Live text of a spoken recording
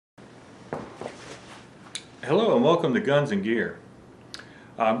Hello and welcome to Guns and Gear.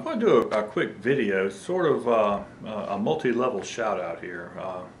 I'm going to do a quick video, sort of a multi-level shout out here.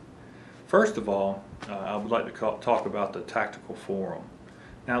 First of all, I would like to talk about the Tactical Forum.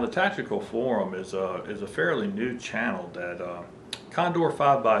 Now the Tactical Forum is a fairly new channel that Condor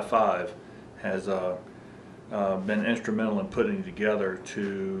 5x5 has been instrumental in putting together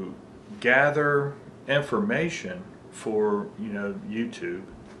to gather information for YouTube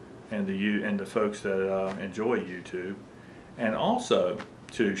and the folks that enjoy YouTube, and also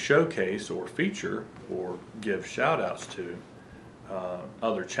to showcase or feature or give shout outs to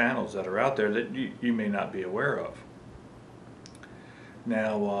other channels that are out there that you may not be aware of.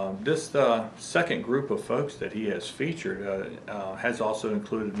 Now this second group of folks that he has featured has also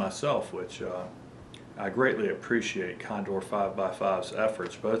included myself, which I greatly appreciate Condor 5x5's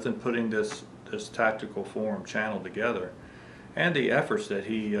efforts both in putting this Tactical Forum channel together and the efforts that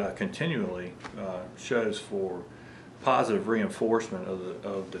he continually shows for positive reinforcement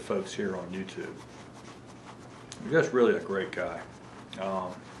of the folks here on YouTube. He's just really a great guy.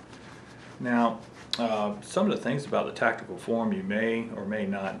 Now, some of the things about the Tactical Forum you may or may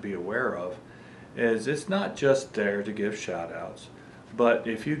not be aware of is it's not just there to give shout outs, but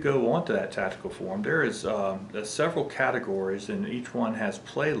if you go onto that Tactical Forum, there's several categories, and each one has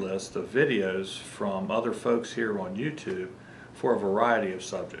playlists of videos from other folks here on YouTube for a variety of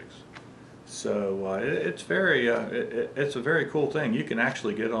subjects. So it's a very cool thing. You can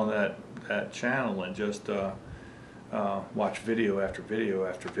actually get on that channel and just watch video after video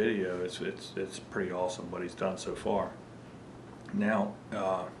after video. It's pretty awesome what he's done so far. Now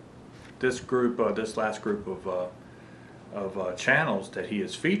this last group of channels that he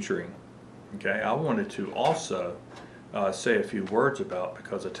is featuring, okay, I wanted to also say a few words about,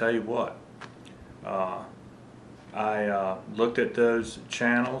 because I tell you what, I looked at those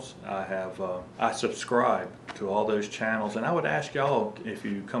channels. I subscribe to all those channels, and I would ask y'all, if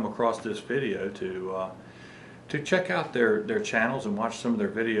you come across this video, to check out their channels and watch some of their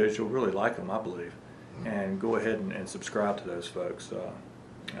videos. You'll really like them, I believe, and go ahead and subscribe to those folks.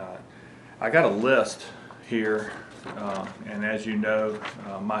 I got a list here, and as you know,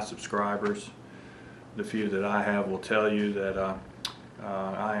 my subscribers, the few that I have, will tell you that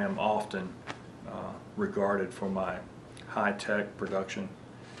I am often regarded for my high-tech production,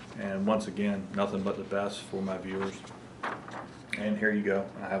 and once again, nothing but the best for my viewers. And here you go,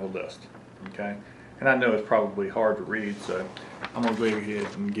 I have a list, okay? And I know it's probably hard to read, so I'm going to go ahead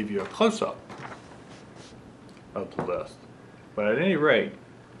and give you a close-up of the list. But at any rate,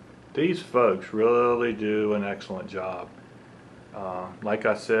 these folks really do an excellent job. Like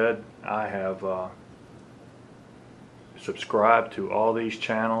I said, I have subscribed to all these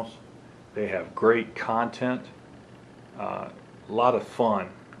channels. They have great content, a lot of fun,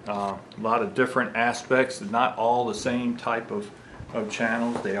 a lot of different aspects, not all the same type of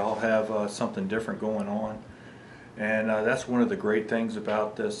channels. They all have something different going on, and that's one of the great things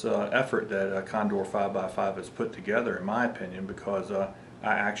about this effort that Condor 5x5 has put together, in my opinion, because I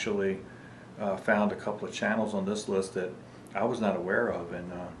actually found a couple of channels on this list that I was not aware of,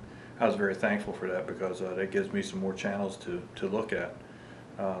 and I was very thankful for that, because that gives me some more channels to look at.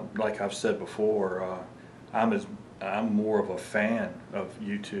 Like I've said before, I'm more of a fan of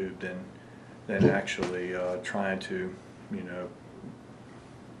YouTube than actually trying to,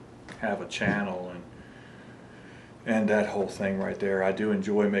 have a channel and that whole thing right there. I do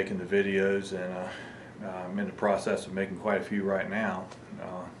enjoy making the videos, and I'm in the process of making quite a few right now.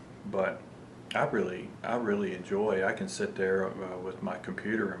 But I really enjoy. I can sit there with my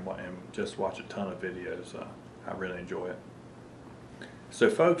computer and just watch a ton of videos. I really enjoy it. So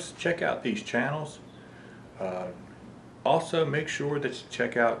folks, check out these channels. Also make sure that you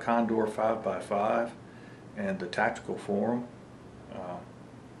check out Condor 5x5 and the Tactical Forum.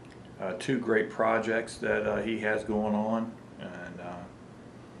 Two great projects that he has going on, and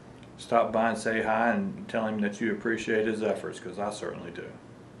stop by and say hi and tell him that you appreciate his efforts, because I certainly do.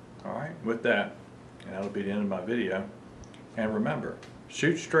 Alright, with that, and that'll be the end of my video. And remember,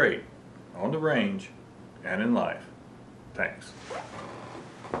 shoot straight on the range and in life. Thanks.